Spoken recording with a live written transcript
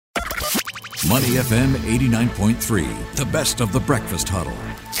Money FM 89.3, the best of the breakfast huddle.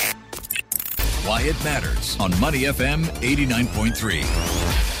 Why it matters on Money FM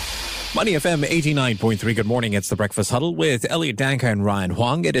 89.3. Money FM 89.3. Good morning. It's the Breakfast Huddle with Elliot Danker and Ryan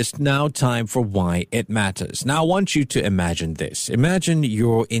Huang. It is now time for Why It Matters. Now, I want you to imagine this. Imagine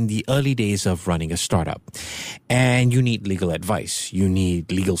you're in the early days of running a startup and you need legal advice. You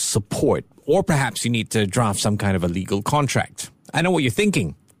need legal support, or perhaps you need to draft some kind of a legal contract. I know what you're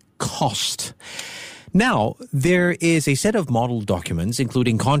thinking. Cost. Now, there is a set of model documents,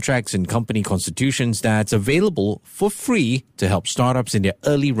 including contracts and company constitutions, that's available for free to help startups in their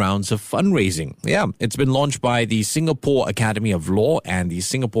early rounds of fundraising. Yeah, it's been launched by the Singapore Academy of Law and the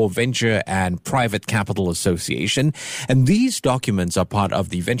Singapore Venture and Private Capital Association. And these documents are part of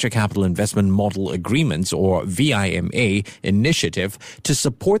the Venture Capital Investment Model Agreements, or VIMA, initiative to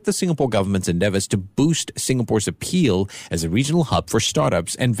support the Singapore government's endeavors to boost Singapore's appeal as a regional hub for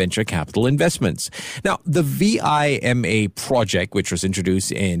startups and venture capital investments. Now, the VIMA project, which was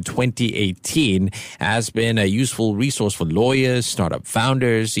introduced in 2018, has been a useful resource for lawyers, startup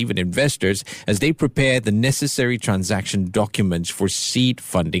founders, even investors, as they prepare the necessary transaction documents for seed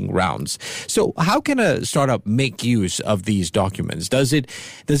funding rounds. So how can a startup make use of these documents? Does it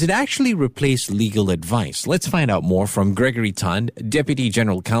actually replace legal advice? Let's find out more from Gregory Tan, Deputy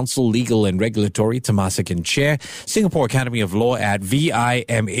General Counsel, Legal and Regulatory, Temasek and Chair, Singapore Academy of Law at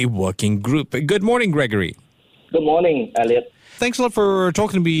VIMA Working Group. Good morning, Gregory. Good morning, Elliot. Thanks a lot for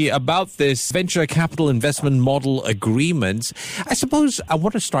talking to me about this venture capital investment model agreement. I suppose I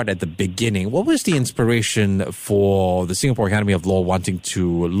want to start at the beginning. What was the inspiration for the Singapore Academy of Law wanting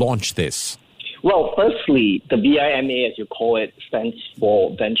to launch this? Well, firstly, the VIMA, as you call it, stands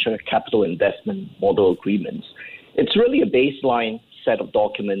for Venture Capital Investment Model Agreements. It's really a baseline set of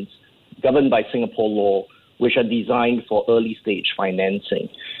documents governed by Singapore law, which are designed for early stage financing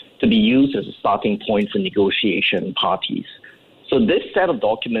to be used as a starting point for negotiation parties. So this set of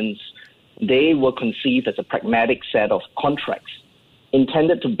documents, they were conceived as a pragmatic set of contracts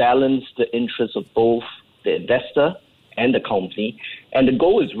intended to balance the interests of both the investor and the company. And the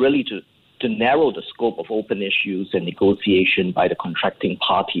goal is really to narrow the scope of open issues and negotiation by the contracting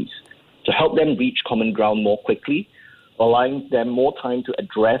parties to help them reach common ground more quickly, allowing them more time to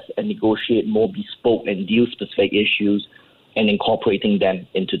address and negotiate more bespoke and deal-specific issues and incorporating them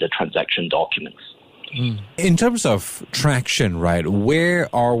into the transaction documents. In terms of traction, right, where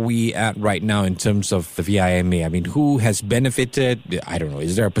are we at right now in terms of the VIMA? I mean, who has benefited? I don't know.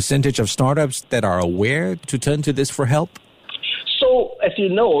 Is there a percentage of startups that are aware to turn to this for help? So, as you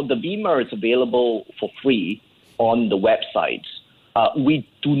know, the VIMA is available for free on the websites. We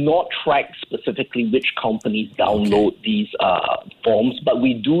do not track specifically which companies download these forms, but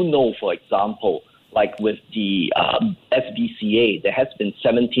we do know, for example, like with the SVCA, there has been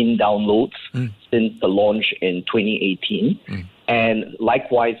 17 downloads since the launch in 2018. And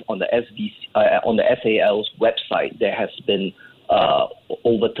likewise, on the SAL's website, there has been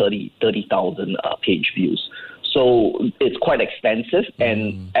over 30,000 page views. So it's quite extensive,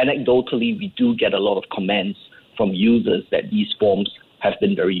 and anecdotally, we do get a lot of comments from users that these forms have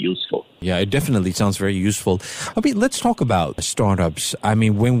been very useful. Yeah, it definitely sounds very useful. I mean, let's talk about startups. I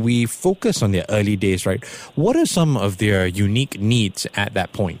mean, when we focus on their early days, right, what are some of their unique needs at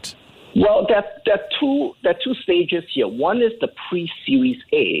that point? Well, there are two stages here. One is the pre-Series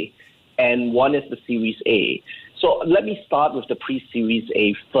A, and one is the Series A. So let me start with the pre-Series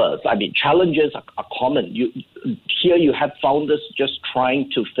A first. I mean, challenges are common. Here you have founders just trying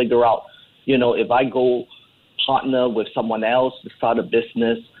to figure out, if I go partner with someone else to start a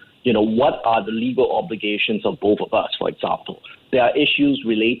business, what are the legal obligations of both of us, for example? There are issues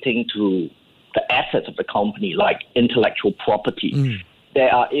relating to the assets of the company, like intellectual property.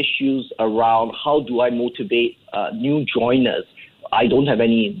 There are issues around how do I motivate new joiners. I don't have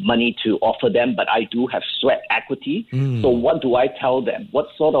any money to offer them, but I do have sweat equity. So what do I tell them? What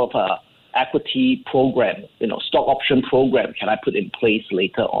sort of equity program, stock option program can I put in place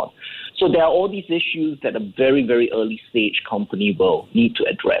later on? So there are all these issues that a very, very early stage company will need to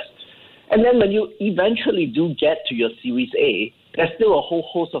address. And then when you eventually do get to your Series A, there's still a whole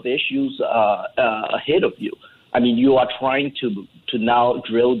host of issues ahead of you. I mean, you are trying to now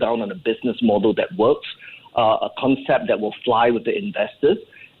drill down on a business model that works, a concept that will fly with the investors.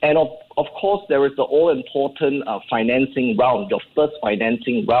 And of course, there is the all-important financing round, your first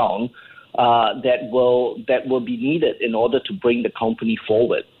financing round, that will be needed in order to bring the company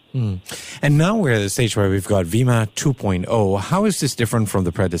forward. And now we're at the stage where we've got VIMA 2.0. How is this different from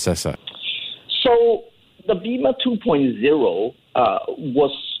the predecessor? So the VIMA 2.0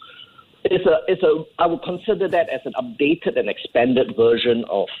 I would consider that as an updated and expanded version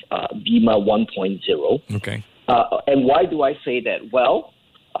of Bima 1.0. Okay. And why do I say that? Well,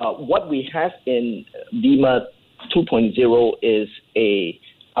 what we have in Bima 2.0 is a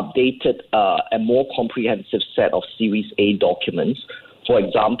updated and more comprehensive set of Series A documents. For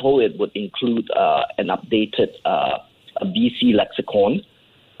example, it would include an updated BC lexicon.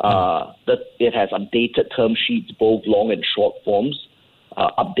 It has updated term sheets, both long and short forms,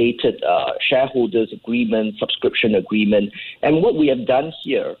 updated shareholders agreement, subscription agreement. And what we have done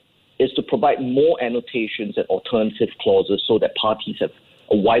here is to provide more annotations and alternative clauses so that parties have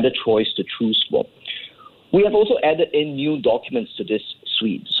a wider choice to choose from. We have also added in new documents to this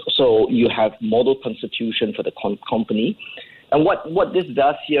suite. So you have model constitution for the company. And what this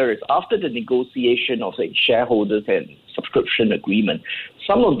does here is after the negotiation of the shareholders and subscription agreement,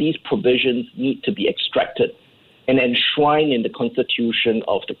 some of these provisions need to be extracted and enshrined in the constitution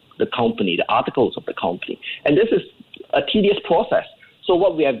of the company, the articles of the company. And this is a tedious process. So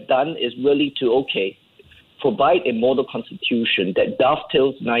what we have done is really to, provide a model constitution that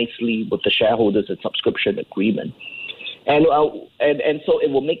dovetails nicely with the shareholders and subscription agreement. And so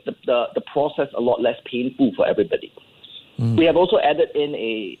it will make the process a lot less painful for everybody. We have also added in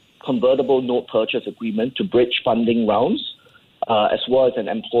a convertible note purchase agreement to bridge funding rounds, as well as an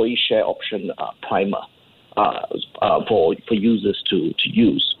employee share option primer for users to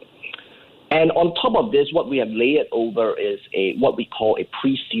use. And on top of this, what we have layered over is what we call a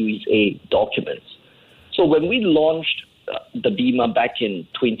pre-Series A document. So when we launched the Bima back in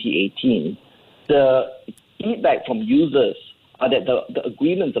 2018, the feedback from users are that the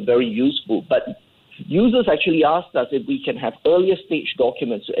agreements are very useful, but users actually asked us if we can have earlier stage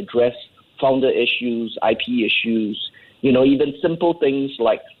documents to address founder issues, IP issues, even simple things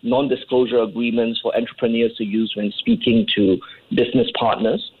like non-disclosure agreements for entrepreneurs to use when speaking to business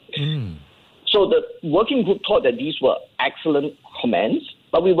partners. So the working group thought that these were excellent comments,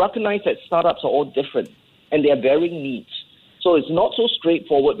 but we recognize that startups are all different and they have varying needs. So it's not so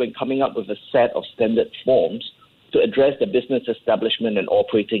straightforward when coming up with a set of standard forms to address the business establishment and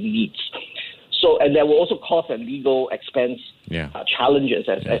operating needs. So, and there were also cost and legal expense challenges,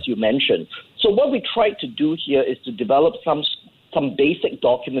 as you mentioned. So what we tried to do here is to develop some basic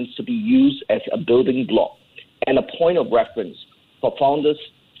documents to be used as a building block and a point of reference for founders,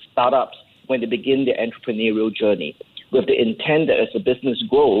 startups, when they begin their entrepreneurial journey, with the intent that as the business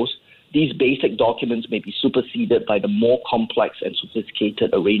grows, these basic documents may be superseded by the more complex and sophisticated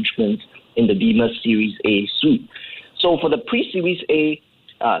arrangements in the Bima Series A suite. So for the pre-Series A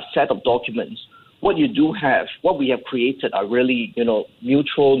set of documents, what we have created are really,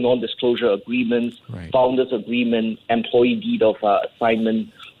 mutual non-disclosure agreements, founders agreement, employee deed of assignment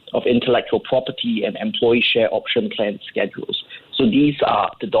of intellectual property, and employee share option plan schedules. So these are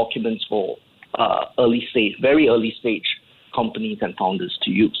the documents for very early stage companies and founders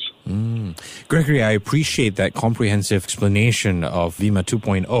to use. Gregory, I appreciate that comprehensive explanation of Bima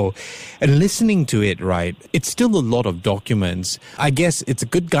 2.0. And listening to it, it's still a lot of documents. I guess it's a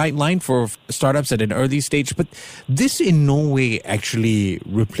good guideline for startups at an early stage, but this in no way actually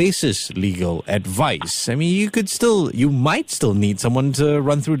replaces legal advice. I mean, you might still need someone to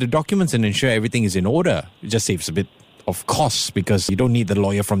run through the documents and ensure everything is in order. It just saves a bit of costs because you don't need the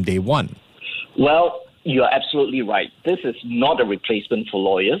lawyer from day one. Well, you are absolutely right. This is not a replacement for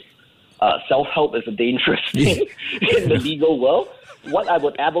lawyers. Self-help is a dangerous thing in the legal world. What I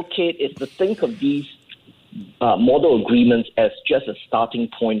would advocate is to think of these model agreements as just a starting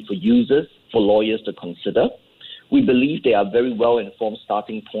point for users, for lawyers to consider. We believe they are a very well-informed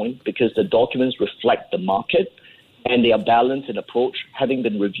starting point because the documents reflect the market and they are balanced in approach, having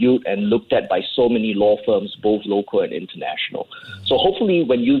been reviewed and looked at by so many law firms, both local and international. So hopefully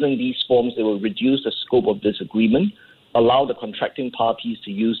when using these forms, they will reduce the scope of disagreement, allow the contracting parties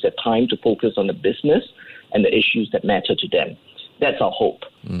to use their time to focus on the business and the issues that matter to them. That's our hope.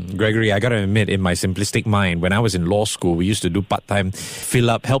 Gregory, I got to admit, in my simplistic mind, when I was in law school, we used to do part-time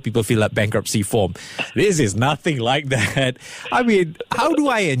help people fill up bankruptcy form. This is nothing like that. I mean, how do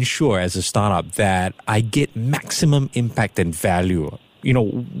I ensure as a startup that I get maximum impact and value?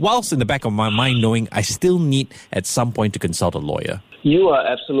 Whilst in the back of my mind knowing I still need at some point to consult a lawyer. You are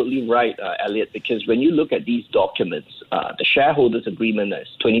absolutely right, Elliot, because when you look at these documents, the shareholders agreement is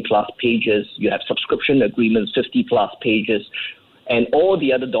 20-plus pages. You have subscription agreements, 50-plus pages, and all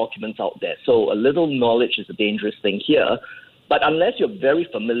the other documents out there. So a little knowledge is a dangerous thing here. But unless you're very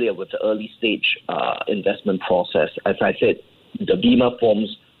familiar with the early stage investment process, as I said, the Bima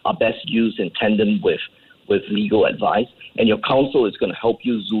forms are best used in tandem with legal advice, and your counsel is going to help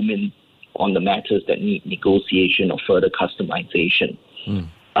you zoom in on the matters that need negotiation or further customization.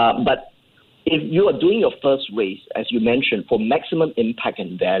 But if you are doing your first raise, as you mentioned, for maximum impact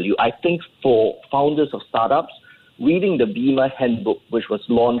and value, I think for founders of startups, reading the Bima handbook, which was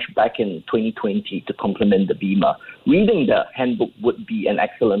launched back in 2020 to complement the Bima, reading the handbook would be an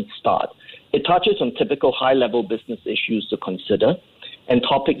excellent start. It touches on typical high-level business issues to consider, and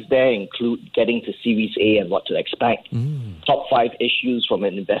topics there include getting to Series A and what to expect, top 5 issues from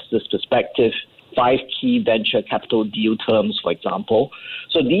an investor's perspective, 5 key venture capital deal terms, for example.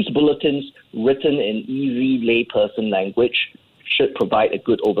 So these bulletins, written in easy layperson language, should provide a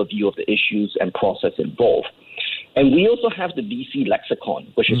good overview of the issues and process involved. And we also have the BC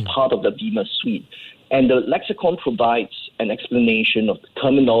Lexicon, which is part of the Bima suite. And the lexicon provides an explanation of the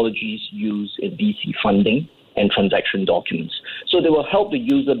terminologies used in VC funding and transaction documents. So they will help the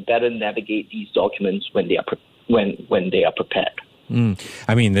user better navigate these documents when they are prepared.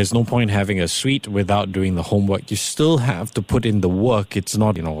 I mean, there's no point having a suite without doing the homework. You still have to put in the work. It's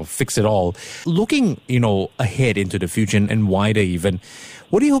not, fix it all. Looking, ahead into the future and wider even,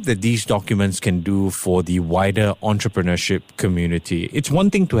 what do you hope that these documents can do for the wider entrepreneurship community? It's one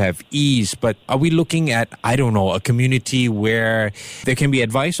thing to have ease, but are we looking at, a community where there can be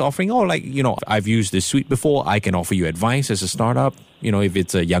advice offering? I've used this suite before. I can offer you advice as a startup, if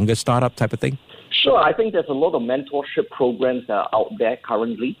it's a younger startup type of thing. Sure. I think there's a lot of mentorship programs that are out there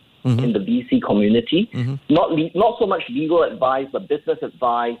currently in the VC community. Not so much legal advice, but business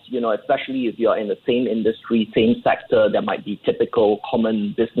advice, especially if you're in the same industry, same sector, there might be typical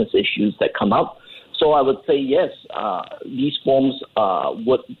common business issues that come up. So I would say, yes, these forms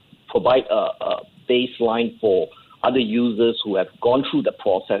would provide a baseline for other users who have gone through the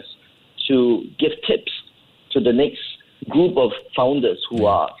process to give tips to the next group of founders who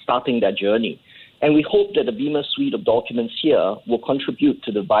are starting their journey. And we hope that the Bima suite of documents here will contribute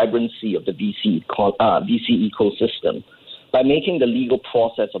to the vibrancy of the VC ecosystem by making the legal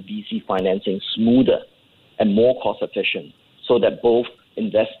process of VC financing smoother and more cost-efficient so that both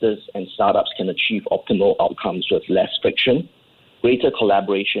investors and startups can achieve optimal outcomes with less friction, greater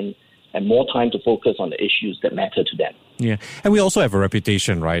collaboration, and more time to focus on the issues that matter to them. Yeah, and we also have a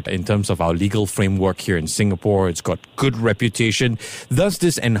reputation, right, in terms of our legal framework here in Singapore. It's got good reputation. Thus,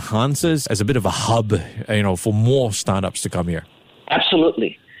 this enhances as a bit of a hub, for more startups to come here.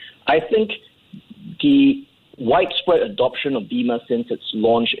 Absolutely. I think the widespread adoption of Bima since its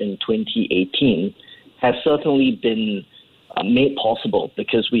launch in 2018 has certainly been made possible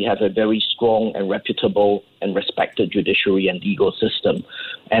because we have a very strong and reputable and respected judiciary and legal system.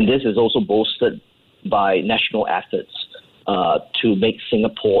 And this is also bolstered by national efforts to make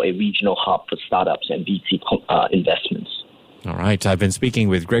Singapore a regional hub for startups and VC investments. All right. I've been speaking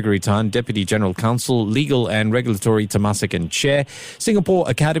with Gregory Tan, Deputy General Counsel, Legal and Regulatory Temasek and Chair, Singapore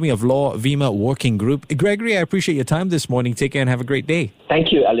Academy of Law, Vima Working Group. Gregory, I appreciate your time this morning. Take care and have a great day.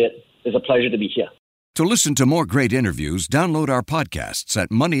 Thank you, Elliot. It's a pleasure to be here. To listen to more great interviews, download our podcasts at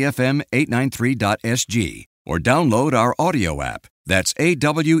moneyfm893.sg or download our audio app. That's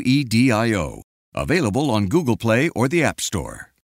AWEDIO. Available on Google Play or the App Store.